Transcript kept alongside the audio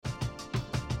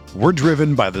We're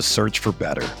driven by the search for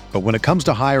better. But when it comes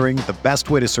to hiring, the best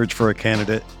way to search for a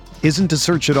candidate isn't to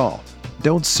search at all.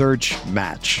 Don't search,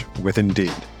 match with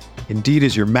Indeed. Indeed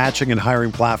is your matching and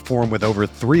hiring platform with over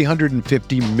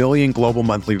 350 million global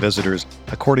monthly visitors,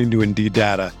 according to Indeed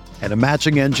data, and a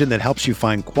matching engine that helps you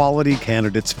find quality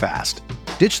candidates fast.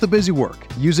 Ditch the busy work.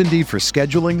 Use Indeed for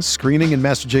scheduling, screening, and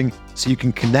messaging so you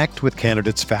can connect with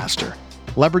candidates faster.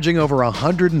 Leveraging over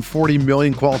 140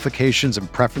 million qualifications and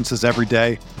preferences every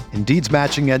day, Indeed's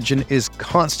matching engine is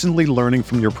constantly learning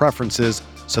from your preferences,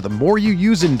 so the more you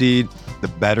use Indeed, the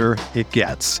better it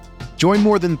gets. Join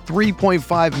more than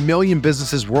 3.5 million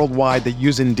businesses worldwide that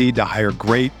use Indeed to hire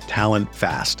great talent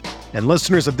fast. And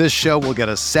listeners of this show will get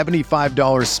a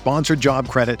 $75 sponsored job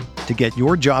credit to get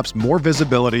your jobs more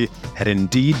visibility at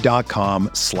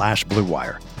Indeed.com/Blue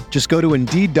Wire. Just go to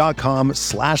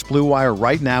Indeed.com/Blue Wire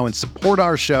right now and support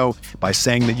our show by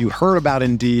saying that you heard about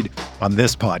Indeed on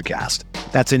this podcast.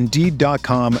 That's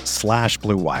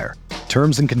Indeed.com/Blue Wire.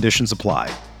 Terms and conditions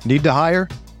apply. Need to hire?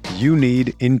 You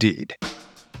need Indeed.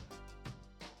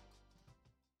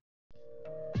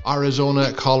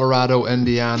 Arizona, Colorado,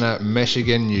 Indiana,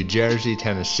 Michigan, New Jersey,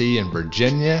 Tennessee, and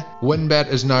Virginia.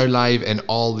 WynnBET is now live in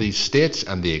all these states,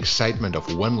 and the excitement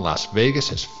of Wynn Las Vegas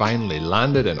has finally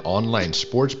landed in online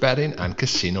sports betting and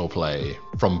casino play.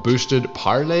 From boosted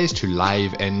parlays to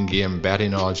live in-game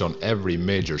betting odds on every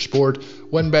major sport,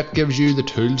 WynnBET gives you the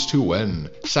tools to win.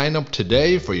 Sign up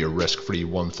today for your risk-free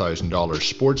 $1,000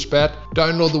 sports bet.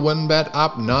 Download the WynnBET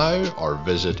app now or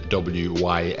visit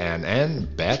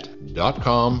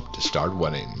wynnbet.com to start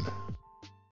winning.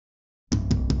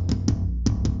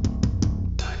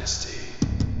 Dynasty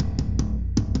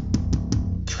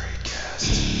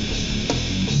Tradecast.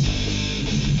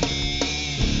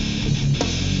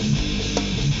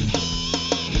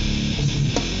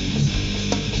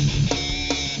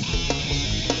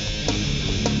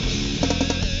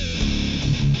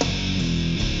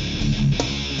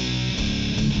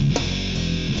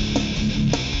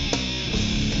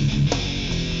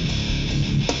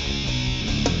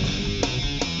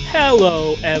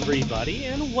 Hello, everybody,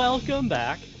 and welcome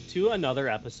back to another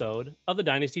episode of the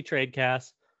Dynasty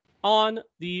Tradecast on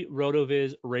the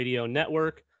RotoViz Radio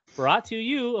Network, brought to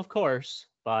you, of course,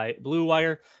 by Blue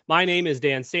Wire. My name is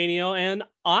Dan Sanio, and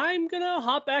I'm going to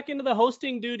hop back into the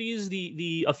hosting duties,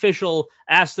 the official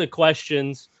Ask the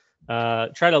Questions, try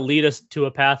to lead us to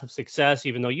a path of success,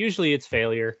 even though usually it's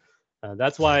failure.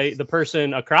 That's why the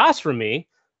person across from me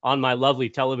on my lovely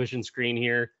television screen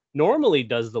here normally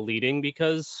does the leading,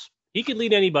 because he could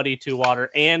lead anybody to water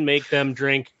and make them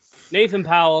drink. Nathan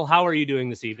Powell, how are you doing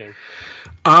this evening?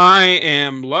 I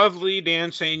am lovely,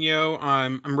 Dan Sanyo.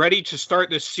 I'm ready to start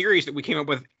this series that we came up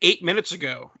with 8 minutes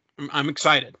ago. I'm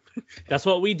excited. That's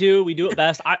what we do. We do it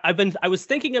best. I was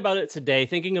thinking about it today,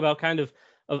 thinking about kind of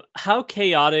how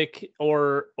chaotic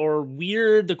or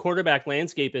weird the quarterback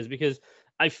landscape is, because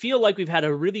I feel like we've had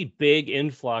a really big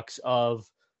influx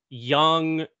of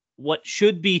young, what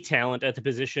should be talent at the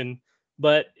position,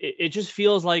 but it just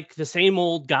feels like the same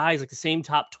old guys, like the same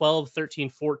top 12, 13,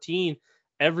 14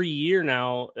 every year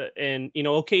now. And, you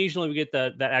know, occasionally we get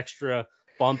that extra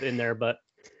bump in there, but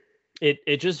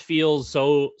it just feels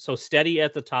so steady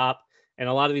at the top. And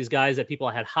a lot of these guys that people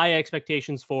had high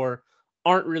expectations for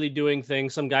aren't really doing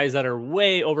things. Some guys that are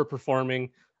way overperforming,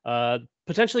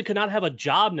 potentially could not have a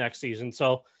job next season.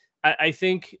 So I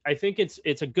think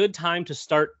it's a good time to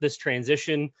start this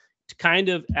transition to kind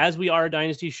of, as we are a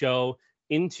Dynasty show,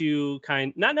 into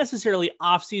not necessarily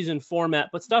off-season format,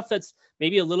 but stuff that's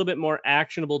maybe a little bit more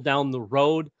actionable down the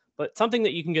road, but something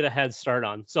that you can get a head start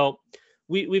on. So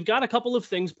we've got a couple of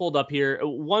things pulled up here.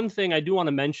 One thing I do want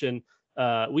to mention,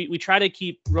 we try to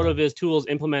keep RotoViz tools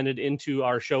implemented into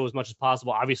our show as much as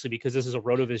possible, obviously, because this is a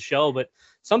RotoViz show, but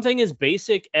something as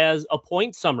basic as a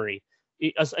point summary,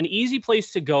 an easy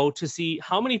place to go to see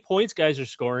how many points guys are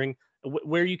scoring,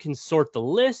 where you can sort the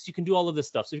list. You can do all of this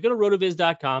stuff. So if you go to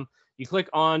rotoviz.com, you click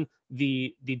on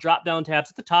the drop-down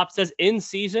tabs at the top. It says in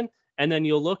season, and then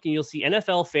you'll look and you'll see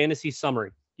NFL fantasy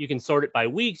summary. You can sort it by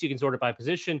weeks. You can sort it by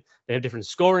position. They have different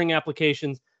scoring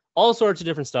applications, all sorts of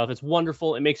different stuff. It's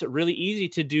wonderful. It makes it really easy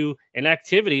to do an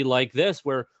activity like this,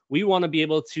 where we want to be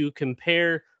able to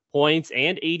compare points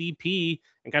and ADP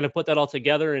and kind of put that all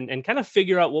together and kind of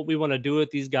figure out what we want to do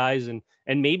with these guys. And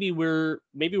maybe we're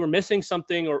missing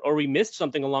something, or we missed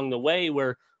something along the way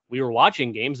where we were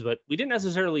watching games, but we didn't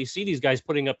necessarily see these guys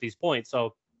putting up these points.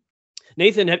 So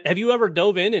Nathan, have you ever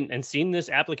dove in and seen this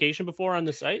application before on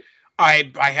the site? I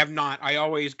have not. I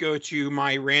always go to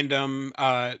my random,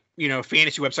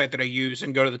 fantasy website that I use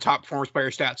and go to the top performance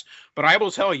player stats. But I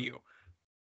will tell you,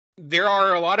 there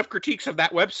are a lot of critiques of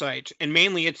that website, and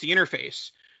mainly it's the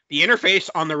interface. The interface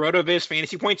on the RotoViz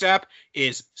Fantasy Points app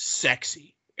is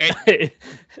sexy. It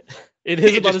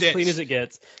is about as just clean is. as it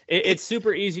gets. It's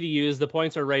super easy to use. The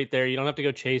points are right there. You don't have to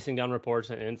go chasing down reports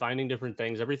and finding different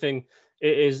things. Everything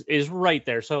is right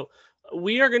there. So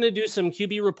we are going to do some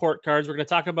QB report cards. We're going to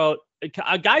talk about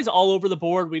guys all over the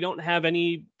board. We don't have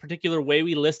any particular way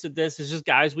we listed this. It's just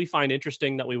guys we find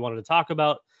interesting that we wanted to talk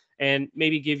about and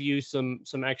maybe give you some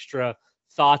extra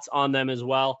thoughts on them as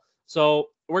well. So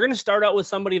we're going to start out with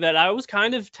somebody that I was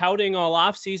kind of touting all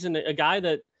off season, a guy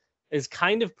that is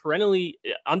kind of perennially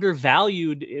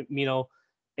undervalued,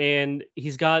 and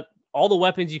he's got all the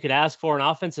weapons you could ask for, an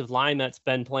offensive line that's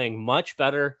been playing much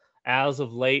better as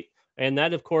of late. And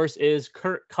that, of course, is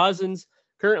Kirk Cousins,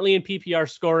 currently in PPR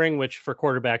scoring, which for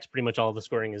quarterbacks, pretty much all the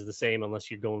scoring is the same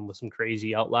unless you're going with some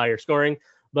crazy outlier scoring.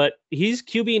 But he's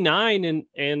QB9,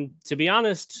 and to be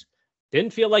honest,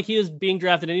 didn't feel like he was being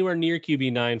drafted anywhere near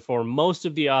QB9 for most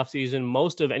of the offseason,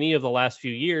 most of any of the last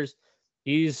few years.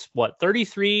 He's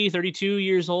 33, 32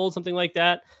 years old, something like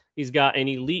that. He's got an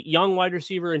elite young wide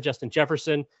receiver in Justin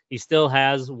Jefferson. He still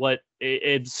has what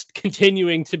it's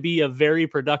continuing to be a very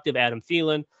productive Adam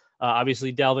Thielen.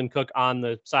 Obviously, Dalvin Cook on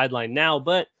the sideline now,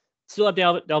 but still have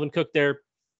Dalvin Cook there.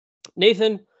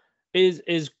 Nathan,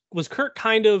 was Kirk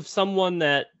kind of someone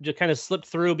that just kind of slipped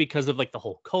through because of like the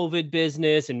whole COVID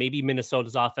business and maybe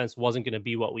Minnesota's offense wasn't going to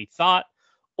be what we thought?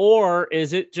 Or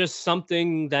is it just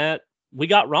something that we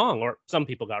got wrong, or some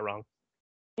people got wrong?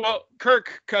 Well,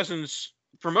 Kirk Cousins,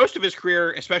 for most of his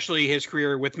career, especially his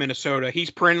career with Minnesota, he's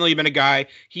perennially been a guy.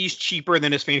 He's cheaper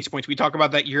than his fantasy points. We talk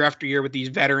about that year after year with these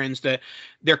veterans, that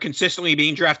they're consistently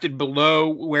being drafted below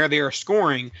where they are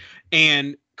scoring.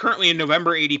 And currently in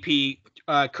November ADP,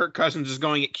 Kirk Cousins is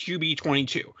going at QB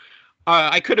 22.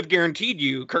 I could have guaranteed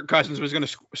you Kirk Cousins was going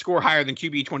to score higher than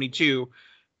QB 22.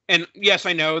 And yes,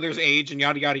 I know there's age and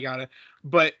yada, yada, yada,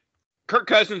 but Kirk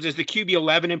Cousins is the QB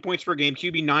 11 in points per game,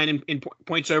 QB 9 in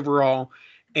points overall.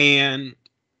 And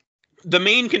the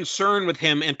main concern with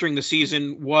him entering the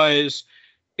season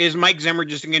is Mike Zimmer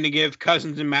just going to give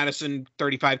Cousins and Madison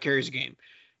 35 carries a game?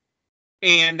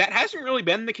 And that hasn't really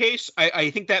been the case. I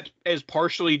think that is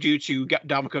partially due to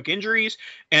Dalvin Cook injuries,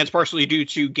 and it's partially due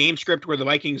to game script where the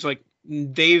Vikings,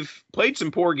 they've played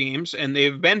some poor games and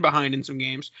they've been behind in some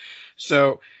games.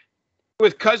 So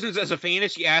with Cousins as a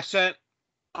fantasy asset,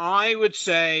 I would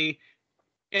say,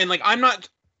 and I'm not,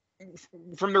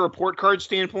 from the report card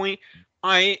standpoint,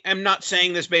 I am not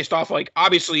saying this based off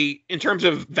obviously in terms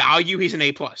of value, he's an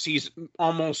A+. He's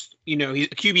almost, he's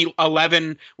a QB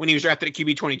 11 when he was drafted at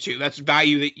QB 22. That's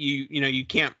value that you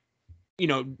can't,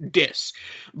 diss.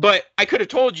 But I could have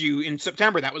told you in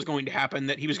September that was going to happen,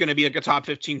 that he was going to be a top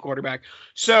 15 quarterback.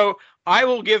 So I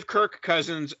will give Kirk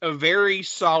Cousins a very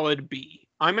solid B.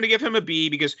 I'm going to give him a B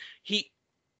because he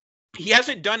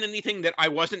hasn't done anything that I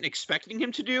wasn't expecting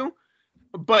him to do,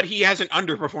 but he hasn't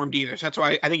underperformed either. So that's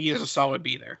why I think he has a solid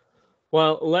B there.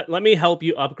 Well, let me help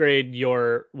you upgrade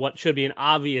your what should be an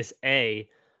obvious A,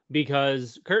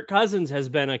 because Kirk Cousins has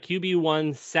been a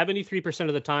QB1 73%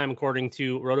 of the time, according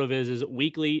to RotoViz's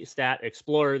weekly stat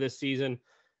explorer this season.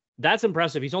 That's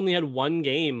impressive. He's only had one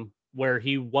game where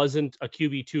he wasn't a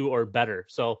QB2 or better.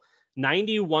 So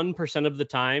 91% of the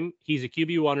time, he's a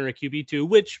QB1 or a QB2,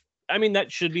 which, I mean,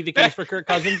 that should be the case for Kirk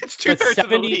Cousins. It's 2/3 of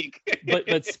the league. but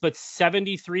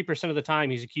 73% of the time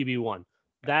he's a QB1.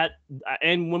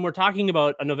 And when we're talking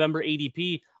about a November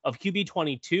ADP of QB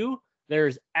 22,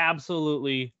 there's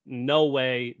absolutely no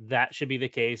way that should be the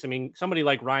case. I mean, somebody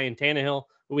like Ryan Tannehill,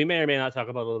 who we may or may not talk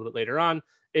about a little bit later on,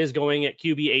 is going at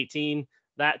QB 18.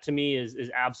 That to me is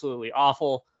absolutely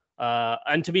awful.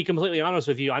 And to be completely honest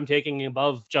with you, I'm taking him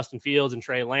above Justin Fields and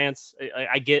Trey Lance.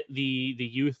 I get the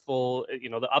youthful,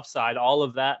 the upside, all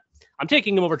of that. I'm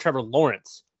taking him over Trevor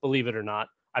Lawrence, believe it or not.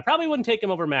 I probably wouldn't take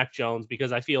him over Mac Jones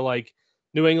because I feel like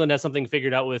New England has something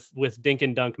figured out with Dink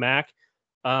and Dunk Mac.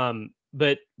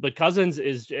 But Cousins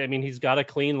he's got a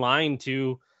clean line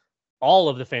to all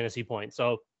of the fantasy points.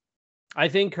 So I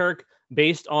think Kirk,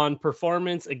 based on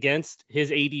performance against his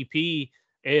ADP,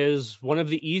 is one of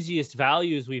the easiest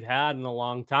values we've had in a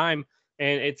long time.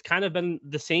 And it's kind of been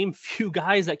the same few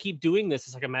guys that keep doing this.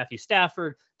 It's like a Matthew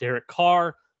Stafford, Derek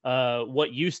Carr,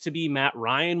 what used to be Matt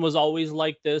Ryan was always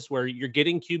like this, where you're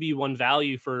getting QB1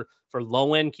 value for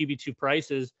low end QB2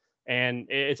 prices. And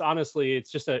it's honestly,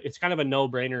 it's kind of a no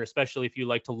brainer, especially if you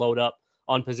like to load up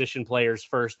on position players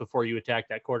first before you attack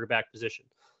that quarterback position.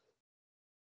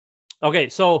 Okay,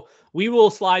 so we will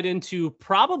slide into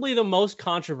probably the most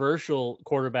controversial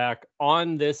quarterback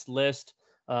on this list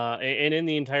and in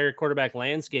the entire quarterback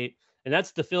landscape, and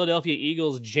that's the Philadelphia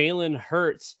Eagles' Jalen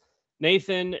Hurts.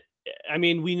 Nathan, I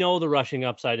mean, we know the rushing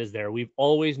upside is there. We've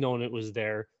always known it was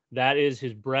there. That is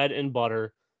his bread and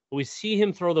butter. We see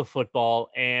him throw the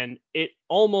football, and it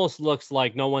almost looks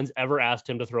like no one's ever asked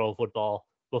him to throw a football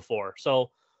before.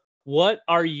 So what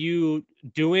are you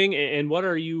doing, and what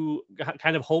are you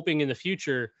kind of hoping in the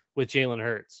future with Jalen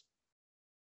Hurts?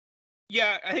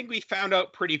 Yeah, I think we found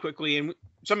out pretty quickly, and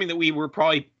something that we were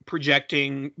probably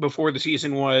projecting before the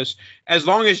season was, as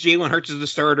long as Jalen Hurts is the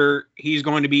starter, he's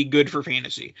going to be good for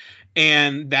fantasy.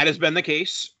 And that has been the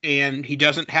case. And he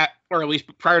doesn't have, or at least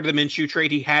prior to the Minshew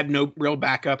trade, he had no real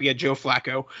backup. He had Joe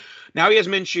Flacco. Now he has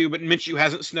Minshew, but Minshew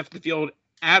hasn't sniffed the field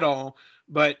at all.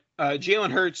 But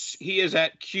Jalen Hurts, he is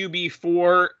at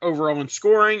QB4 overall in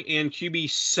scoring and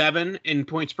QB7 in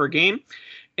points per game.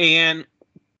 And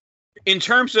in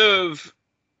terms of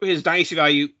his dynasty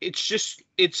value,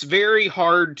 it's very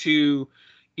hard to,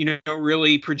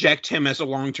 really project him as a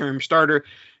long-term starter.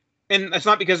 And that's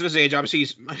not because of his age. Obviously,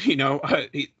 he's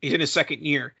in his second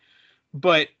year.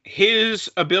 But his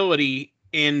ability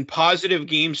in positive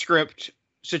game script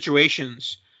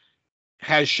situations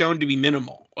has shown to be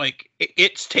minimal. Like,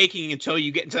 it's taking until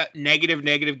you get into that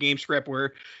negative game script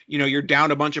where, you're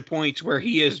down a bunch of points, where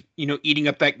he is, eating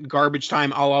up that garbage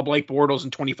time a la Blake Bortles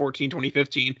in 2014,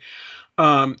 2015.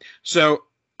 So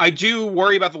I do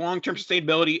worry about the long-term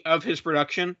sustainability of his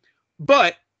production,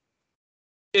 but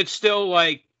it's still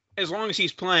like, as long as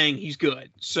he's playing, he's good.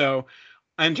 So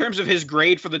in terms of his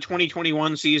grade for the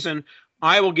 2021 season,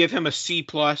 I will give him a C+.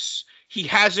 He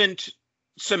hasn't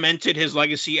cemented his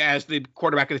legacy as the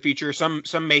quarterback of the future. Some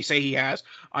may say he has.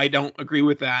 I don't agree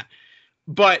with that.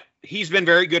 But he's been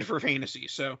very good for fantasy.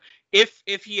 So if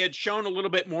he had shown a little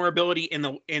bit more ability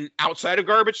in outside of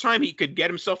garbage time, he could get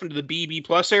himself into the BB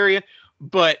plus area.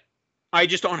 But I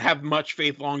just don't have much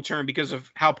faith long term because of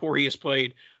how poor he has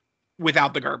played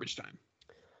without the garbage time.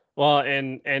 Well,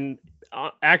 and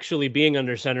actually being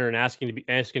under center and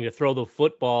asking to throw the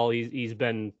football, he's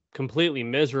been completely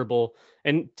miserable.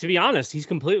 And to be honest, he's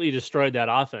completely destroyed that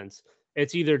offense.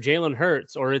 It's either Jalen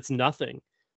Hurts or it's nothing.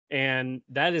 And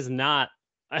that is not,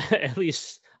 at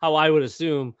least how I would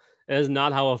assume, that is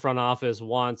not how a front office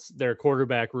wants their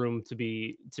quarterback room to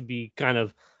be kind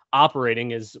of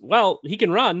operating. Is, well, he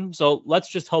can run, so let's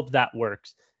just hope that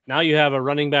works. Now you have a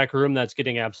running back room that's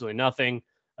getting absolutely nothing.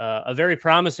 A very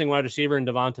promising wide receiver in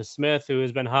Devonta Smith, who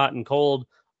has been hot and cold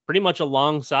pretty much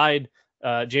alongside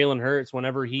Jalen Hurts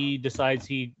whenever he decides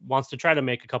he wants to try to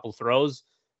make a couple throws,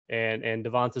 and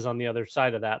Devonta's on the other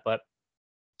side of that. But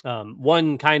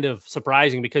one kind of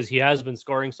surprising, because he has been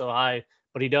scoring so high,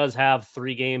 but he does have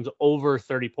 3 games over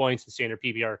 30 points in standard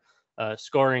PPR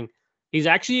scoring. He's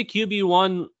actually a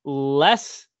QB1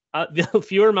 less,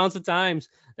 fewer amounts of times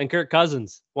than Kirk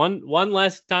Cousins. One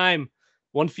less time,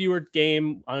 one fewer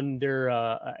game under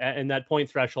in that point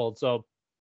threshold. So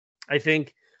I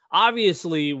think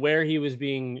obviously where he was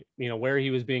being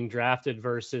drafted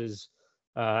versus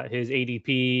his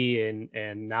ADP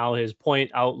and now his point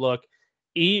outlook,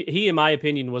 he in my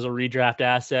opinion was a redraft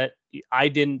asset. I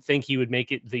didn't think he would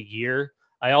make it the year.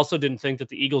 I also didn't think that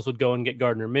the Eagles would go and get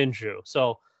Gardner Minshew.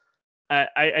 So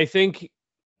I think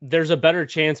there's a better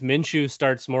chance Minshew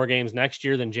starts more games next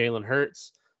year than Jalen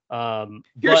Hurts.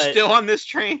 You're still on this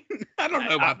train? I don't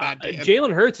know about that, Dan.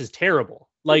 Jalen Hurts is terrible.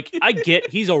 Like, I get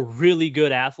he's a really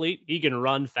good athlete. He can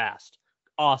run fast.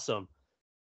 Awesome.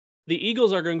 The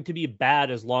Eagles are going to be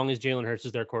bad as long as Jalen Hurts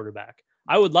is their quarterback.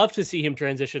 I would love to see him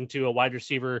transition to a wide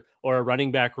receiver or a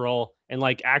running back role and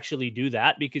actually do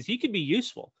that, because he could be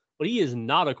useful, but he is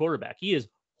not a quarterback. He is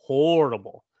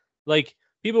horrible.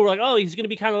 People were like, oh, he's going to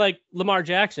be kind of like Lamar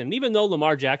Jackson. And even though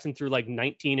Lamar Jackson threw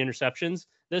 19 interceptions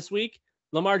this week,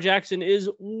 Lamar Jackson is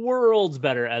worlds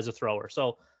better as a thrower.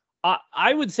 So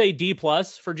I would say D+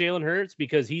 for Jalen Hurts,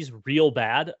 because he's real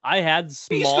bad. I had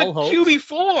small hopes. He's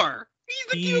the QB4.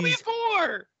 He's the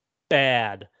QB4.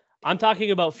 Bad. I'm talking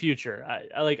about future.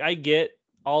 I get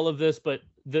all of this, but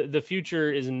the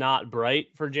future is not bright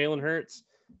for Jalen Hurts.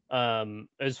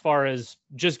 As far as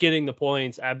just getting the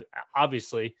points,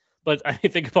 obviously. But I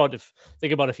think about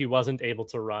if he wasn't able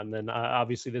to run, then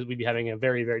obviously we'd be having a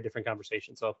very, very different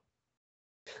conversation. So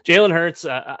Jalen Hurts,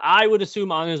 I would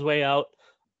assume on his way out,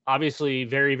 obviously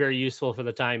very, very useful for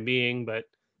the time being, but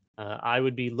I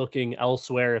would be looking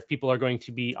elsewhere if people are going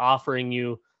to be offering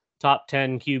you top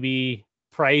 10 QB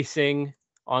pricing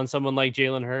on someone like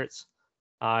Jalen Hurts.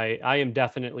 I am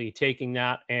definitely taking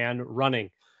that and running.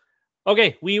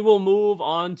 Okay, we will move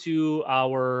on to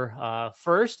our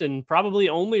first and probably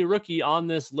only rookie on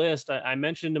this list. I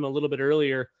mentioned him a little bit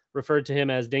earlier, referred to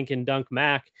him as Dink and Dunk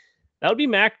Mac. That would be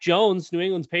Mac Jones, New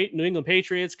England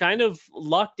Patriots, kind of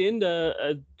lucked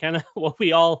into kind of what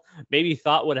we all maybe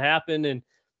thought would happen.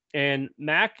 And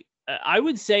Mac, I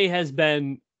would say, has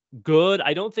been good.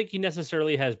 I don't think he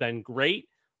necessarily has been great,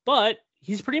 but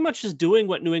he's pretty much just doing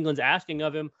what New England's asking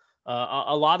of him.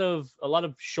 A lot of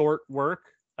short work,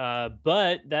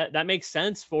 but that makes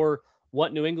sense for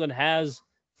what New England has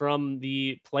from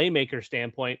the playmaker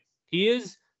standpoint. He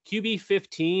is QB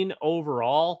 15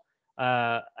 overall.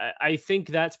 I think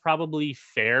that's probably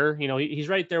fair. You know, he's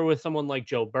right there with someone like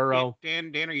Joe Burrow.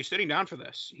 Dan, are you sitting down for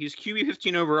this? He's QB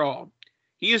 15 overall.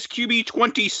 He is QB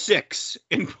 26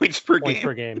 in points per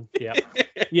game. Yeah,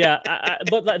 yeah.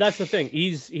 But that's the thing.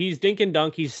 He's dink and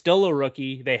dunk. He's still a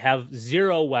rookie. They have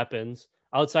zero weapons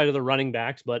outside of the running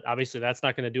backs, but obviously that's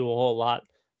not going to do a whole lot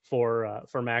for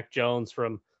Mac Jones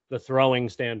from the throwing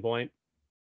standpoint.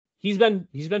 He's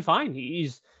been fine.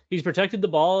 He's protected the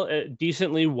ball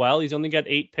decently well. He's only got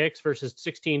 8 picks versus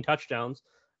 16 touchdowns,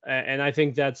 and I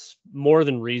think that's more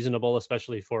than reasonable,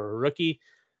 especially for a rookie.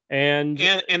 And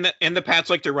the Pats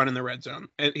like to run in the red zone.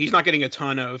 He's not getting a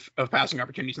ton of passing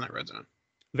opportunities in that red zone.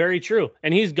 Very true.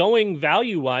 And he's going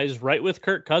value-wise right with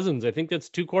Kirk Cousins. I think that's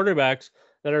 2 quarterbacks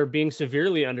that are being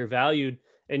severely undervalued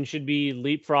and should be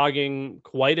leapfrogging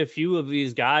quite a few of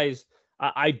these guys.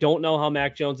 I don't know how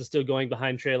Mac Jones is still going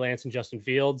behind Trey Lance and Justin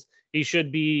Fields. He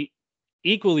should be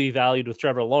equally valued with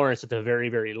Trevor Lawrence at the very,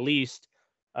 very least.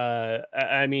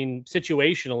 I mean,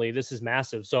 situationally, this is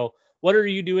massive. So what are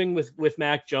you doing with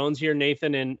Mac Jones here,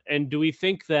 Nathan? And do we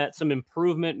think that some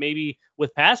improvement maybe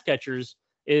with pass catchers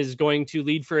is going to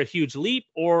lead for a huge leap,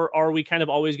 or are we kind of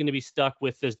always going to be stuck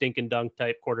with this dink and dunk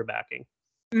type quarterbacking?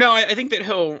 No, I think that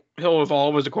he'll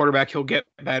evolve as a quarterback. He'll get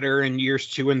better in years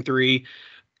 2 and 3.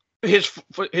 His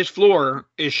floor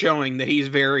is showing that he's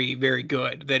very, very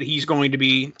good, that he's going to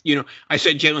be, I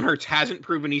said Jalen Hurts hasn't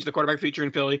proven he's the quarterback feature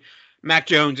in Philly. Mac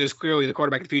Jones is clearly the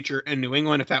quarterback of the future in New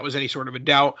England, if that was any sort of a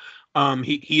doubt.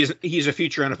 He's a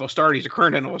future NFL starter. He's a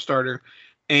current NFL starter.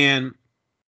 And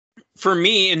for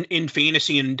me in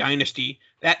fantasy and dynasty,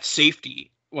 that safety,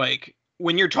 like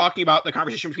when you're talking about the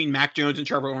conversation between Mac Jones and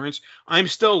Trevor Lawrence, I'm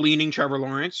still leaning Trevor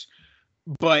Lawrence,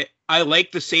 but I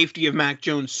like the safety of Mac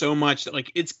Jones so much that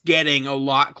like it's getting a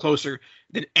lot closer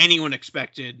than anyone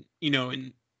expected,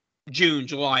 in June,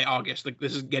 July, August. Like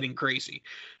this is getting crazy.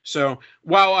 So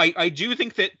while I do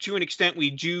think that to an extent we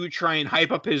do try and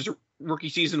hype up his rookie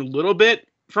season a little bit,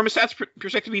 from a stats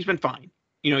perspective, he's been fine.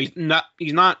 He's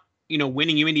not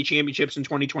winning you Indy championships in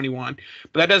 2021,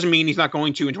 but that doesn't mean he's not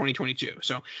going to in 2022.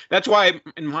 So that's why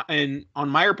on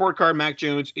my report card, Mac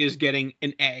Jones is getting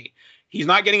an A. He's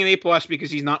not getting an A+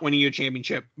 because he's not winning you a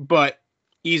championship, but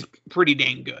he's pretty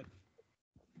dang good.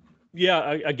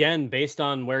 Yeah, again, based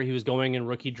on where he was going in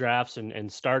rookie drafts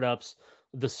and startups,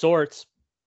 the sorts,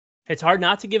 it's hard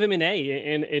not to give him an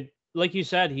A. And it, like you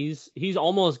said, he's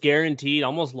almost guaranteed,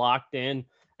 almost locked in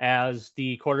as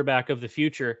the quarterback of the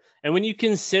future. And when you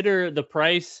consider the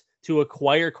price to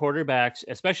acquire quarterbacks,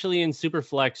 especially in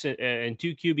Superflex and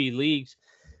 2 QB leagues,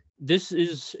 this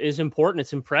is important.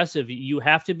 It's impressive. You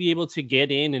have to be able to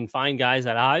get in and find guys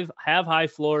that have high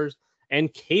floors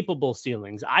and capable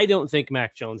ceilings. I don't think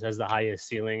Mac Jones has the highest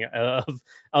ceiling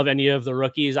of any of the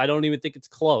rookies. I don't even think it's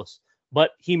close,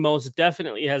 but he most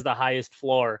definitely has the highest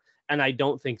floor, and I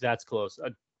don't think that's close.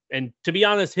 And to be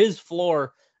honest, his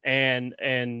floor and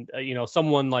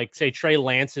someone like, say, Trey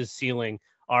Lance's ceiling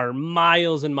are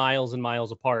miles and miles and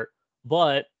miles apart,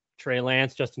 but Trey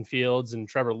Lance, Justin Fields, and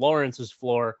Trevor Lawrence's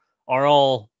floor are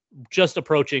all just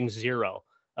approaching 0.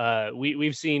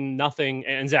 We've seen nothing,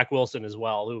 and Zach Wilson as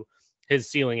well, who his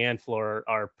ceiling and floor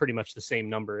are pretty much the same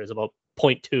number, is about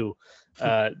 0.2.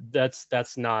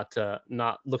 That's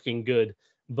not looking good.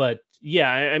 But yeah,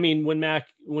 I mean, when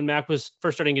Mac was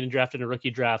first starting getting drafted in rookie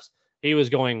drafts, he was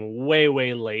going way,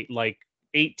 way late, like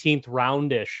 18th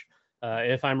roundish,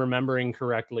 if I'm remembering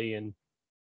correctly. And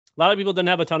a lot of people didn't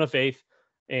have a ton of faith.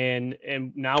 And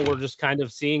now we're just kind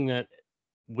of seeing that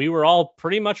we were all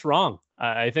pretty much wrong.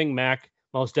 I think Mac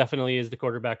most definitely is the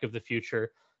quarterback of the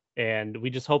future. And we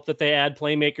just hope that they add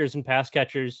playmakers and pass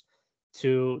catchers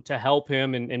to help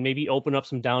him and maybe open up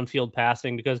some downfield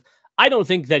passing, because I don't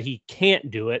think that he can't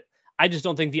do it. I just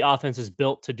don't think the offense is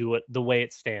built to do it the way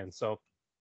it stands. So,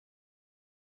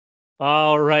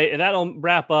 all right, and that'll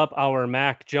wrap up our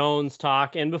Mac Jones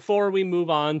talk. And before we move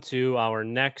on to our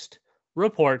next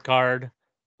report card,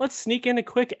 let's sneak in a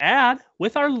quick ad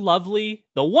with our lovely,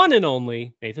 the one and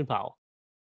only Nathan Powell.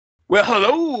 Well,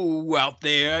 hello out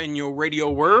there in your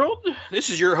radio world. This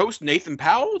is your host, Nathan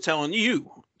Powell, telling you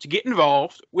to get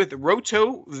involved with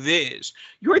RotoViz.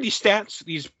 You heard these stats,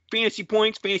 these fantasy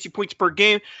points per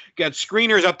game. Got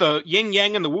screeners at the yin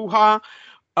yang and the woo-ha.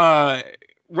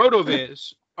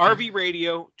 RotoViz, RV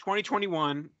Radio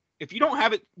 2021. If you don't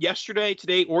have it yesterday,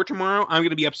 today, or tomorrow, I'm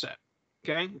going to be upset.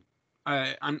 Okay?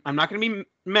 I'm not going to be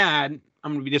mad.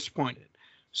 I'm going to be disappointed.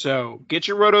 So get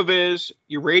your RotoViz,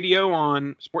 your radio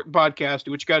on, support the podcast,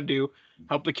 do what you got to do,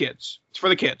 help the kids. It's for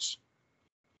the kids.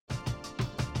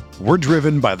 We're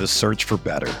driven by the search for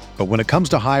better. But when it comes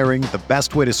to hiring, the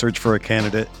best way to search for a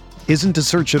candidate isn't to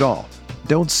search at all.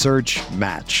 Don't search,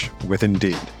 match with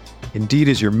Indeed. Indeed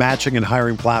is your matching and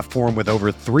hiring platform with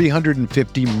over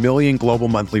 350 million global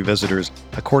monthly visitors,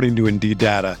 according to Indeed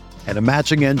data, and a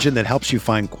matching engine that helps you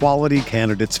find quality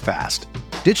candidates fast.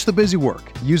 Ditch the busy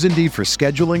work. Use Indeed for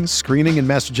scheduling, screening, and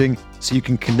messaging so you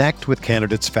can connect with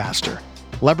candidates faster.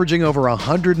 Leveraging over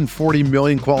 140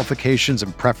 million qualifications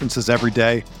and preferences every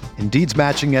day, Indeed's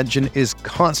matching engine is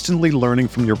constantly learning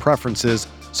from your preferences,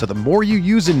 so the more you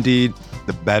use Indeed,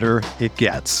 the better it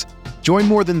gets. Join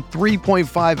more than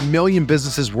 3.5 million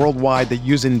businesses worldwide that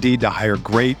use Indeed to hire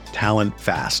great talent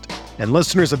fast. And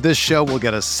listeners of this show will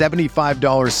get a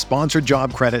 $75 sponsored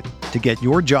job credit to get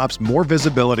your jobs more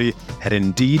visibility at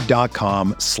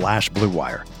Indeed.com/Blue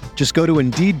Wire. Just go to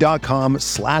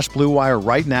Indeed.com/Blue Wire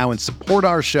right now and support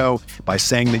our show by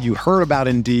saying that you heard about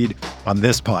Indeed on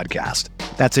this podcast.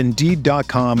 That's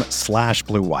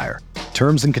Indeed.com/Blue Wire.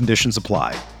 Terms and conditions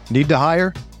apply. Need to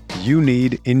hire? You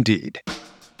need Indeed.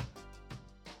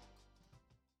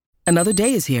 Another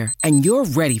day is here, and you're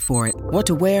ready for it. What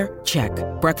to wear? Check.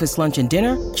 Breakfast, lunch, and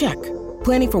dinner? Check.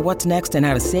 Planning for what's next and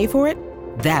how to save for it?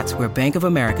 That's where Bank of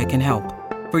America can help.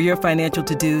 For your financial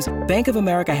to-dos, Bank of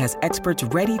America has experts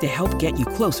ready to help get you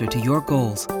closer to your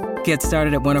goals. Get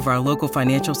started at one of our local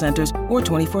financial centers or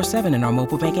 24/7 in our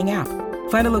mobile banking app.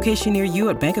 Find a location near you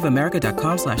at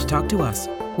bankofamerica.com/talktous.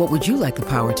 What would you like the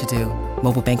power to do?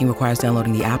 Mobile banking requires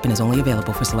downloading the app and is only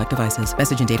available for select devices.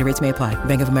 Message and data rates may apply.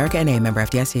 Bank of America NA, member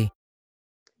FDIC.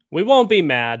 We won't be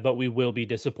mad, but we will be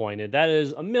disappointed. That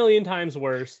is a million times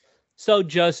worse. So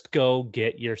just go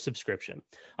get your subscription.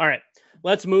 All right,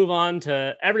 let's move on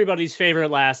to everybody's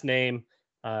favorite last name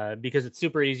because it's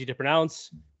super easy to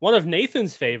pronounce. One of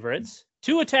Nathan's favorites,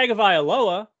 Tua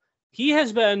Tagovailoa. He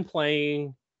has been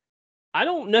playing, I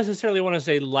don't necessarily want to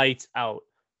say lights out,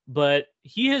 but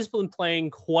he has been playing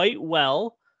quite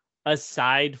well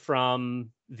aside from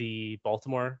the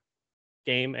Baltimore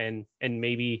game and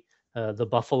maybe the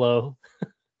Buffalo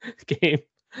game.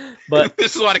 But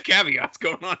there's a lot of caveats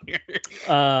going on here.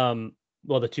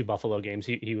 Well, the two Buffalo games,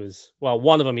 he was, well,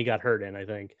 one of them he got hurt in, I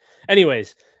think.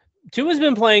 Anyways, Tua's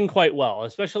been playing quite well,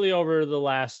 especially over the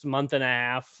last month and a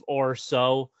half or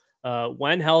so.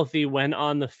 When healthy, when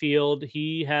on the field,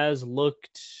 he has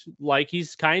looked like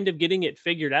he's kind of getting it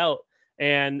figured out.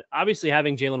 And obviously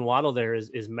having Jalen Waddle there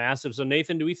is massive. So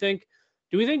Nathan, do we think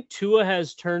Tua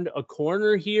has turned a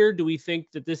corner here? Do we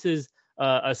think that this is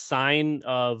a sign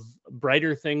of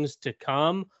brighter things to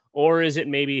come? Or is it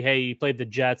maybe, hey, he played the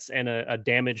Jets and a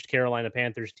damaged Carolina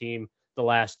Panthers team the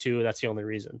last two? That's the only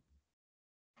reason.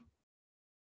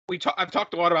 I've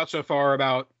talked a lot about so far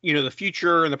about, the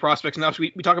future and the prospects. And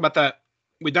we talk about that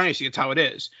with Dynasty. It's how it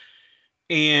is.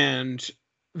 And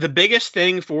the biggest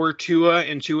thing for Tua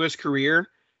and Tua's career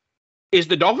is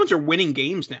the Dolphins are winning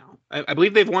games now. I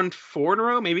believe they've won 4 in a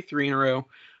row, maybe 3 in a row.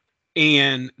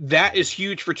 And that is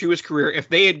huge for Tua's career. If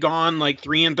they had gone like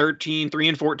 3-13,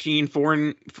 3-14,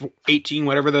 4-18,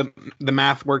 whatever the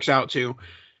math works out to,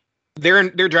 they're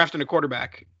drafting a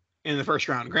quarterback in the first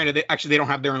round. Granted, they don't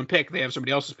have their own pick. They have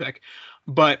somebody else's pick.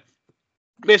 But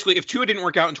basically, if Tua didn't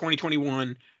work out in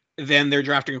 2021, then they're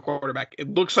drafting a quarterback.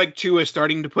 It looks like Tua is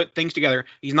starting to put things together.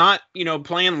 He's not,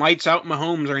 playing lights out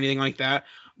Mahomes or anything like that.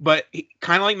 But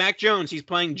kind of like Mac Jones, he's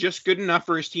playing just good enough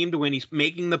for his team to win. He's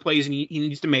making the plays he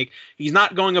needs to make. He's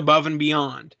not going above and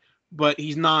beyond, but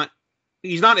he's not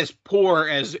as poor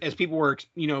as people were,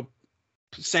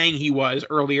 saying he was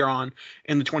earlier on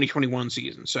in the 2021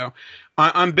 season. So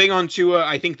I'm big on Tua.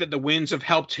 I think that the wins have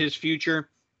helped his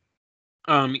future.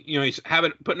 He's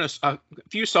putting a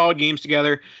few solid games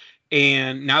together,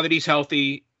 and now that he's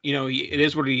healthy, it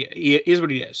is what he is what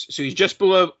he is. So he's just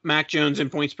below Mac Jones in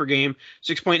points per game,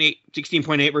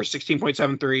 16.8 versus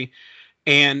 16.73.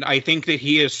 And I think that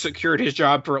he has secured his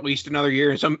job for at least another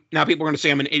year. And now people are going to say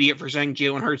I'm an idiot for saying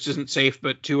Jalen Hurts isn't safe,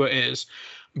 but Tua is.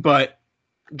 But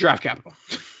draft capital.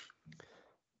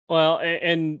 Well,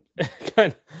 and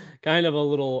kind of a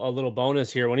little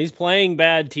bonus here. When he's playing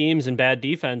bad teams and bad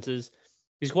defenses,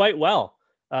 he's quite well.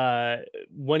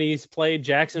 When he's played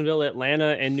Jacksonville,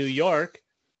 Atlanta, and New York,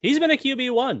 he's been a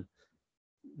QB1.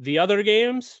 The other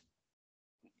games,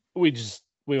 we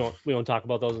won't talk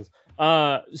about those ones.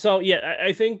 So yeah,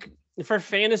 I think for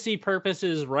fantasy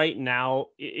purposes right now,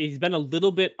 he's been a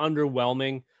little bit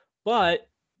underwhelming, but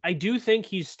I do think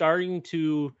he's starting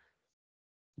to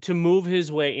move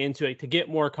his way into it, to get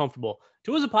more comfortable.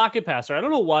 Tua's a pocket passer. I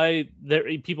don't know why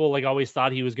people like always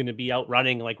thought he was going to be out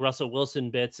running like Russell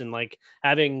Wilson bits and like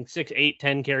having 6, 8,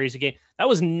 10 carries a game. That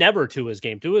was never Tua's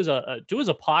game. Tua's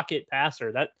a pocket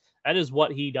passer. That is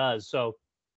what he does. So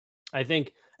I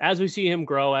think as we see him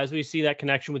grow, as we see that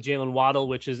connection with Jalen Waddle,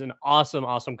 which is an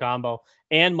awesome combo,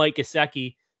 and Mike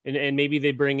Gesicki, and maybe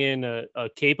they bring in a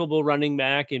capable running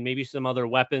back and maybe some other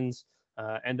weapons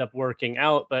end up working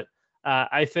out. But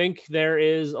I think there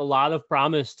is a lot of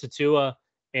promise to Tua,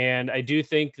 and I do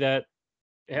think that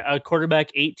a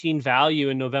quarterback 18 value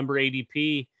in November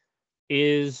ADP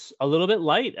is a little bit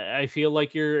light. I feel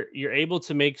like you're able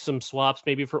to make some swaps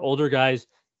maybe for older guys,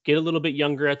 get a little bit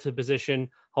younger at the position,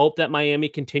 hope that Miami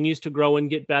continues to grow and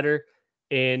get better.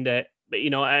 And,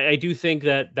 I do think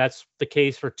that that's the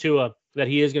case for Tua, that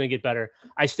he is going to get better.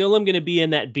 I still am going to be in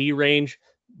that B range,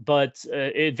 but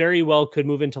it very well could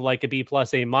move into like a B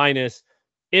plus, A minus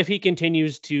if he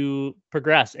continues to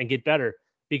progress and get better,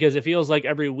 because it feels like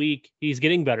every week he's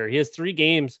getting better. He has 3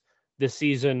 games this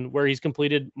season where he's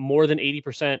completed more than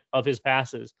 80% of his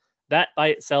passes. That by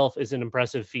itself is an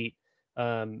impressive feat.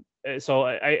 So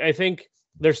I think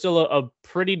there's still a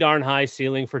pretty darn high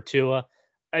ceiling for Tua.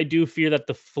 I do fear that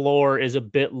the floor is a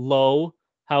bit low.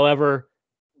 However,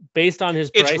 based on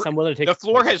his price, I'm willing to take the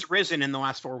floor has risen in the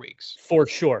last 4 weeks. For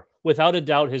sure. Without a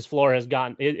doubt, his floor has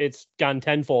it's gone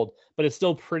tenfold, but it's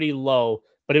still pretty low,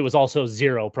 but it was also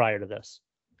 0 prior to this.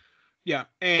 Yeah.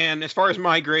 And as far as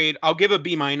my grade, I'll give a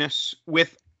B minus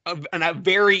with a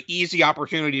very easy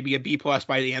opportunity to be a B plus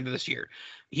by the end of this year.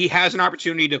 He has an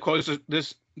opportunity to close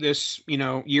this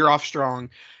year off strong.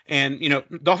 And,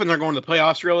 Dolphins aren't going to the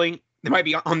playoffs really. They might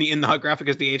be in the hot graphic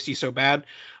because the AFC is so bad.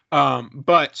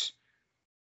 But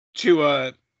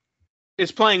Tua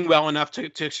is playing well enough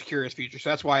to secure his future.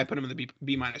 So that's why I put him in the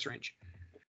B minus range.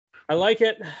 I like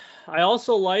it. I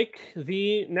also like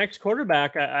the next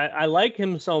quarterback. I like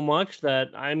him so much that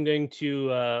I'm going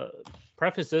to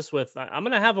preface this with, I'm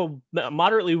going to have a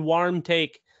moderately warm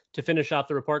take to finish off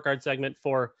the report card segment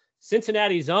for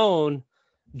Cincinnati's own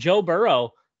Joe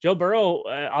Burrow. Joe Burrow,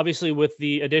 obviously with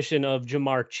the addition of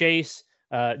Ja'Marr Chase,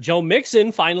 Joe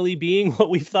Mixon finally being what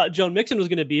we thought Joe Mixon was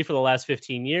going to be for the last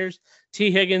 15 years.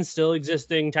 T. Higgins still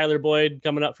existing. Tyler Boyd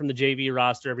coming up from the JV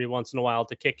roster every once in a while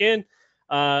to kick in.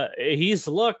 He's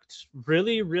looked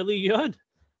really, really good.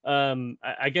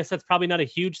 I guess that's probably not a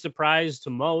huge surprise to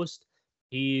most.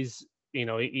 He's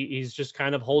just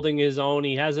kind of holding his own.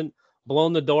 He hasn't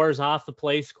blown the doors off the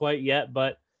place quite yet,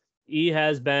 but he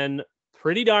has been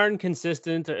pretty darn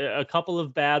consistent. A couple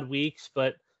of bad weeks,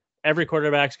 but every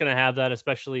quarterback's going to have that,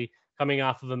 especially coming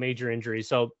off of a major injury.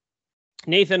 So,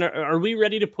 Nathan, are we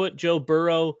ready to put Joe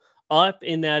Burrow up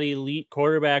in that elite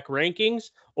quarterback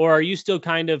rankings, or are you still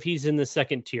kind of he's in the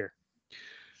second tier?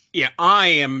 Yeah, I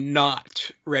am not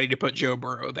ready to put Joe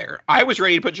Burrow there. I was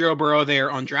ready to put Joe Burrow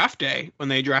there on draft day when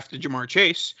they drafted Ja'Marr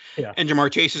Chase. Yeah. And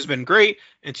Ja'Marr Chase has been great,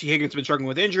 and T. Higgins has been struggling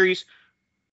with injuries.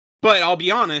 But I'll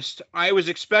be honest, I was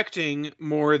expecting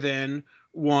more than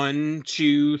 1,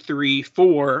 2, 3,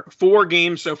 4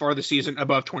 games so far this season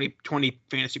above 20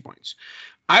 fantasy points.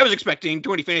 I was expecting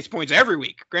 20 fantasy points every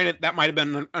week. Granted, that might have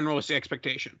been an unrealistic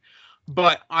expectation.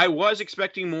 But I was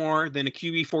expecting more than a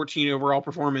QB 14 overall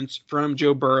performance from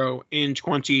Joe Burrow in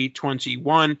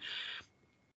 2021.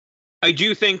 I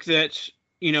do think that,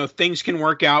 things can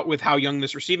work out with how young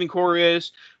this receiving core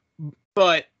is.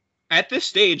 But at this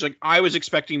stage, I was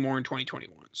expecting more in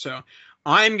 2021. So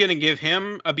I'm going to give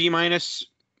him a B minus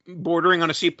bordering on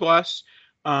a C plus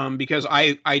because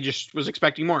I just was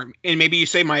expecting more. And maybe you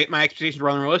say my expectations were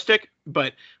unrealistic,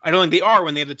 but I don't think they are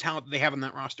when they have the talent that they have on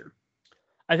that roster.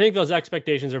 I think those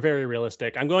expectations are very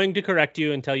realistic. I'm going to correct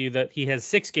you and tell you that he has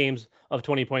 6 games of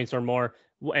 20 points or more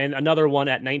and another one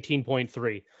at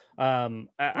 19.3.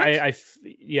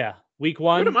 Week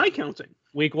 1. What am I counting?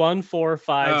 Week 1, 4,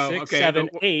 5, 6, 7,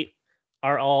 8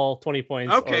 are all 20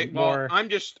 points. Okay. Well, I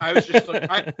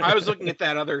was looking at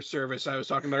that other service I was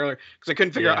talking about earlier because I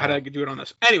couldn't figure out how to do it on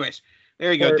this. Anyways,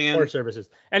 there you go, Dan. 4 services.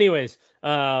 Anyways,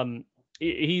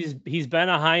 he's been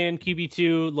a high-end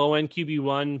QB2, low-end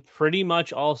QB1 pretty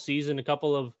much all season. A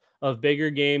couple of bigger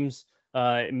games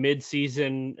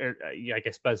mid-season, or I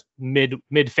guess that's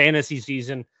mid-fantasy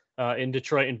season in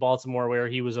Detroit and Baltimore where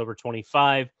he was over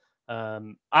 25.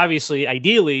 Obviously,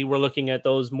 ideally, we're looking at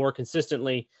those more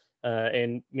consistently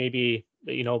and maybe,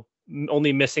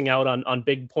 only missing out on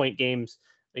big point games,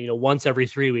 once every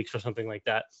 3 weeks or something like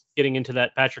that, getting into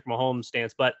that Patrick Mahomes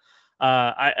stance. But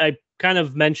I kind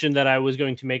of mentioned that I was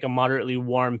going to make a moderately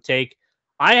warm take.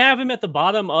 I have him at the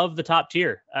bottom of the top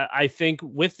tier. I think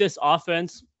with this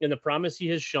offense and the promise he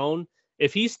has shown,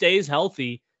 if he stays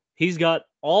healthy, he's got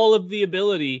all of the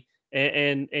ability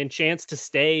and chance to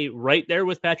stay right there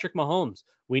with Patrick Mahomes.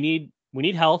 We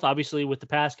need health, obviously, with the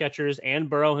pass catchers and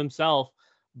Burrow himself,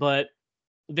 but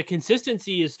the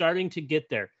consistency is starting to get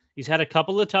there. He's had a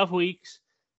couple of tough weeks,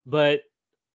 but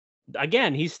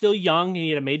again, he's still young. He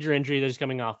had a major injury that he's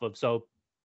coming off of. So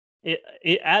in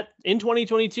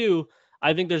 2022,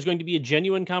 I think there's going to be a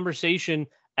genuine conversation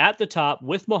at the top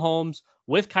with Mahomes,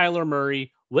 with Kyler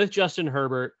Murray, with Justin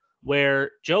Herbert,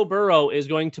 where Joe Burrow is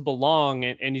going to belong,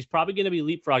 and he's probably going to be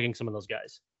leapfrogging some of those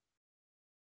guys.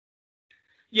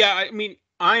 Yeah, I mean,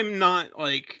 I'm not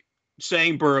like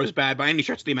saying Burrow's bad by any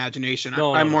stretch of the imagination.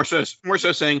 No, I'm no. more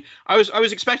so saying I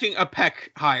was expecting a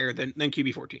peck higher than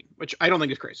QB 14, which I don't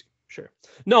think is crazy. Sure.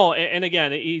 No, and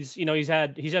again, he's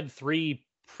had 3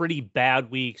 pretty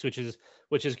bad weeks, which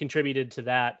has contributed to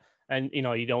that. And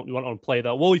you don't want to play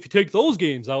the, well, if you take those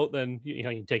games out, then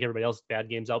you take everybody else's bad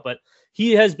games out. But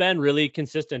he has been really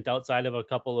consistent outside of a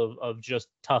couple of just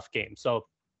tough games. So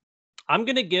I'm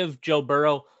gonna give Joe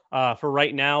Burrow for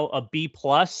right now a B+.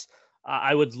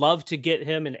 I would love to get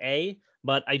him an A,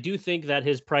 but I do think that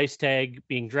his price tag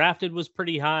being drafted was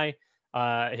pretty high.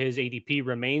 His ADP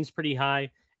remains pretty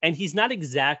high, and he's not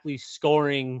exactly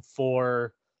scoring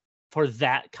for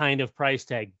that kind of price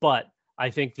tag. But I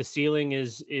think the ceiling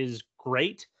is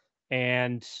great,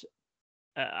 and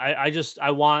I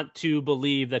want to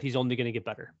believe that he's only going to get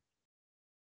better.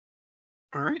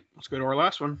 All right, let's go to our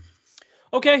last one.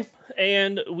 Okay,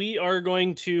 and we are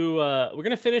going to we're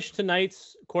going to finish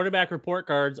tonight's quarterback report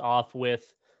cards off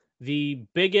with the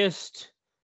biggest,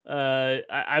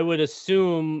 I would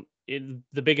assume,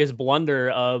 the biggest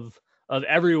blunder of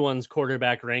everyone's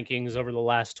quarterback rankings over the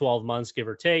last 12 months, give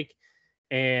or take,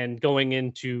 and going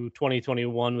into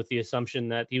 2021 with the assumption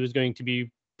that he was going to be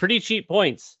pretty cheap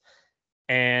points.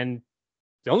 And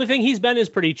the only thing he's been is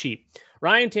pretty cheap.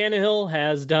 Ryan Tannehill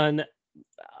has done,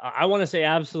 I want to say,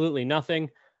 absolutely nothing.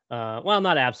 Well,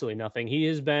 not absolutely nothing.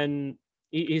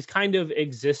 He's kind of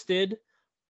existed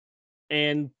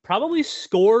and probably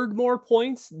scored more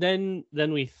points than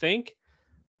we think.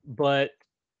 But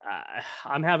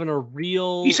I'm having a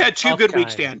real. He's had 2 good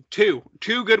weeks, Dan. Two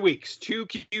good weeks. 2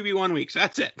 QB1 weeks.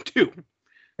 That's it. 2.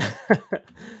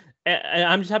 And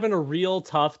I'm just having a real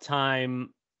tough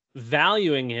time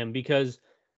valuing him because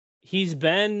he's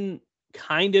been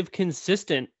kind of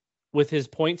consistent with his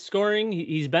point scoring.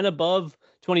 He's been above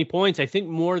 20 points, I think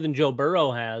more than Joe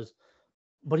Burrow has,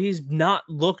 but he's not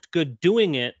looked good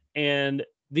doing it. And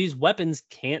these weapons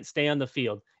can't stay on the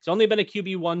field. He's only been a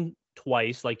QB1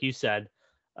 twice, like you said,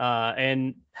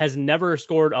 and has never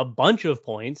scored a bunch of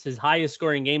points. His highest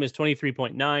scoring game is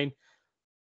 23.9.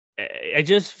 I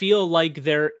just feel like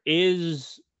there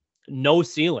is no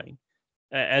ceiling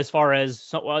as far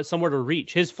as somewhere to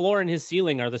reach. His floor and his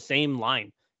ceiling are the same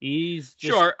line. He's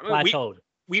just plateaued.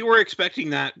 We were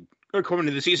expecting that according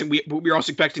to the season. We were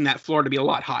also expecting that floor to be a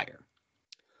lot higher.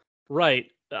 Right.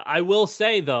 I will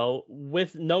say, though,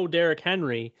 with no Derrick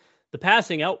Henry, the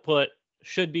passing output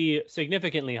should be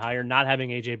significantly higher, not having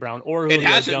AJ Brown or Julio Jones. It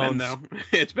hasn't been, though.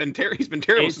 It's been he's been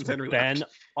terrible since Henry left. It's been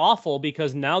awful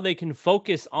because now they can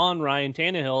focus on Ryan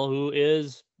Tannehill, who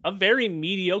is a very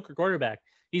mediocre quarterback.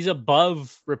 He's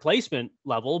above replacement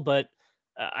level, but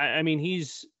I mean,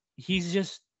 he's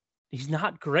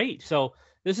not great. So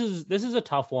this is a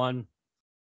tough one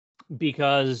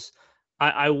because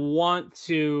I want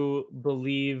to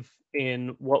believe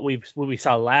in what we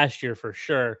saw last year for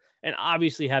sure. And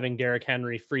obviously having Derrick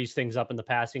Henry frees things up in the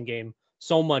passing game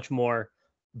so much more.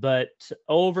 But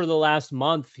over the last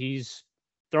month, he's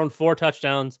thrown 4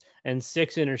 touchdowns and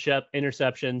 6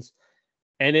 interceptions,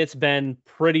 and it's been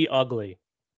pretty ugly.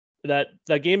 That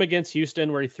game against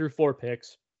Houston where he threw 4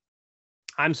 picks,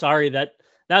 I'm sorry,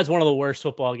 that's one of the worst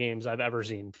football games I've ever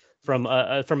seen from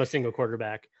a single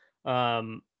quarterback.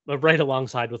 But right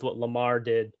alongside with what Lamar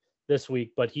did this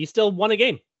week, but he still won a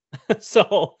game.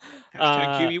 So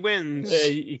QB wins.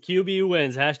 QB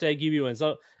wins. #QB wins.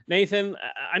 So Nathan,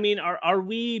 I mean, are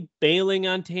we bailing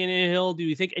on Tannehill? Do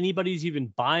you think anybody's even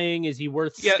buying? Is he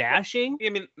worth stashing? I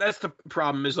mean, that's the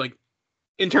problem. Is like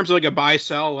in terms of like a buy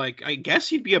sell. Like I guess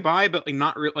he'd be a buy, but like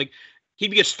not real. Like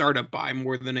he'd be a startup buy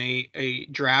more than a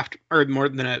draft or more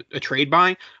than a trade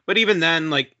buy. But even then,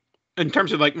 like in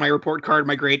terms of like my report card,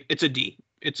 my grade, it's a D.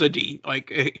 It's a D.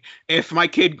 Like if my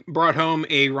kid brought home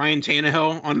a Ryan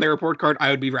Tannehill on their report card, I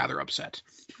would be rather upset.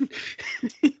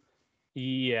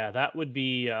 Yeah, that would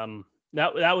be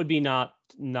that would be not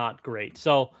great.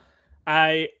 So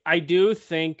I do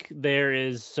think there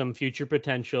is some future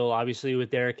potential. Obviously, with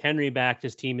Derrick Henry back,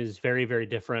 his team is very, very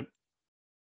different.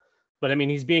 But I mean,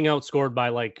 he's being outscored by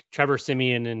like Trevor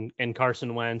Siemian and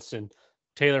Carson Wentz and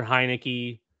Taylor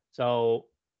Heineke. So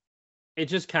it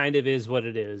just kind of is what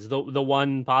it is. The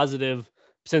one positive,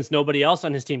 since nobody else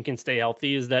on his team can stay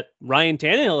healthy, is that Ryan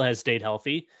Tannehill has stayed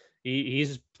healthy.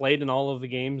 He's played in all of the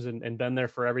games and been there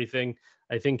for everything.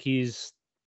 I think he's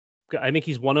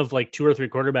one of like 2 or 3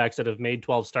 quarterbacks that have made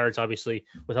 12 starts, obviously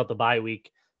without the bye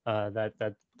week.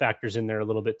 That factors in there a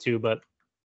little bit too. But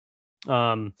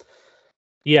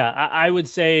yeah, I would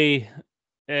say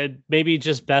maybe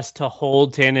just best to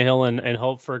hold Tannehill and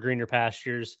hope for greener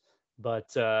pastures.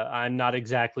 But I'm not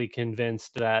exactly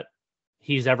convinced that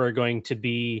he's ever going to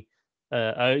be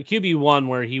a QB1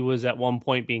 where he was at one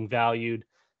point being valued.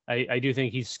 I do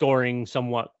think he's scoring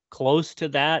somewhat close to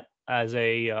that as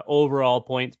a overall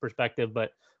points perspective,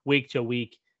 but week to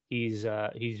week, he's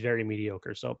very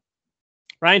mediocre. So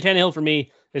Ryan Tannehill for me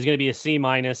is going to be a C-,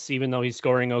 even though he's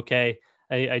scoring okay.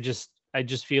 I just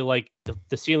feel like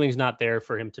the ceiling's not there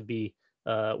for him to be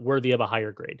worthy of a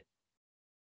higher grade.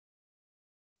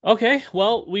 Okay,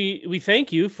 well, we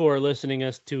thank you for listening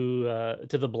us to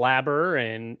the blabber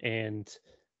and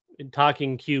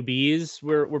talking QBs.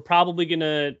 We're probably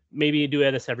gonna maybe do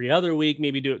this every other week,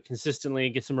 maybe do it consistently,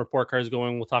 get some report cards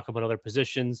going. We'll talk about other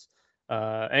positions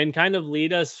and kind of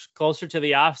lead us closer to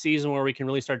the off season where we can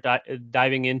really start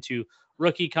diving into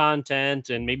rookie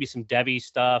content and maybe some Devy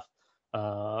stuff.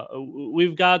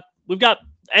 We've got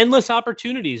endless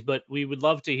opportunities, but we would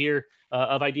love to hear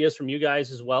of ideas from you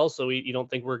guys as well. So you don't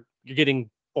think you're getting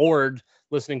bored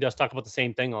listening to us talk about the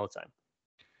same thing all the time.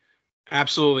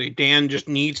 Absolutely. Dan just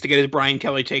needs to get his Brian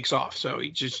Kelly takes off. So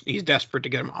he's desperate to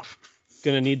get him off.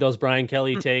 Going to need those Brian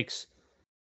Kelly takes.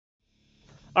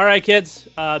 All right, kids,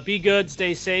 be good.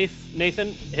 Stay safe.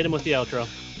 Nathan, hit him with the outro.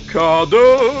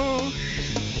 Kadosh!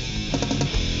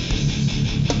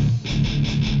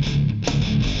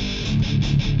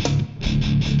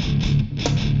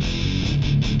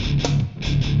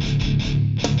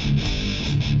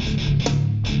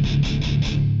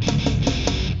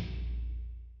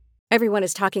 Everyone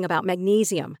is talking about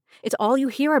magnesium. It's all you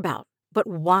hear about. But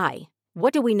why?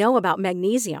 What do we know about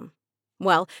magnesium?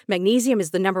 Well, magnesium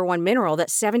is the #1 mineral that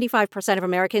 75% of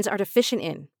Americans are deficient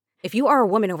in. If you are a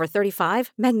woman over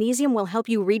 35, magnesium will help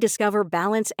you rediscover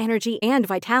balance, energy, and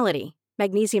vitality.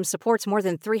 Magnesium supports more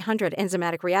than 300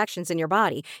 enzymatic reactions in your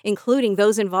body, including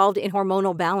those involved in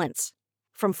hormonal balance.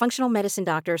 From functional medicine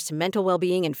doctors to mental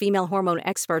well-being and female hormone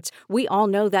experts, we all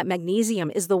know that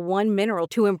magnesium is the one mineral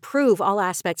to improve all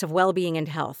aspects of well-being and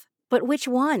health. But which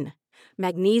one?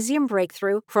 Magnesium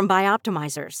Breakthrough from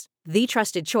Bioptimizers, the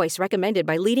trusted choice recommended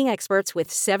by leading experts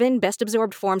with 7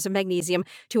 best-absorbed forms of magnesium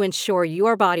to ensure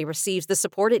your body receives the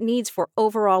support it needs for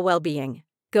overall well-being.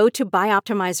 Go to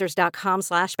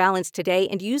bioptimizers.com/balance today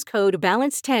and use code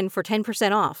BALANCE10 for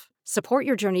 10% off. Support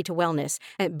your journey to wellness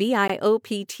at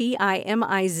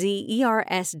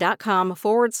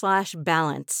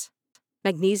bioptimizers.com/balance.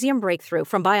 Magnesium Breakthrough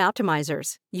from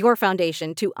Bioptimizers, your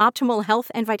foundation to optimal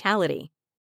health and vitality.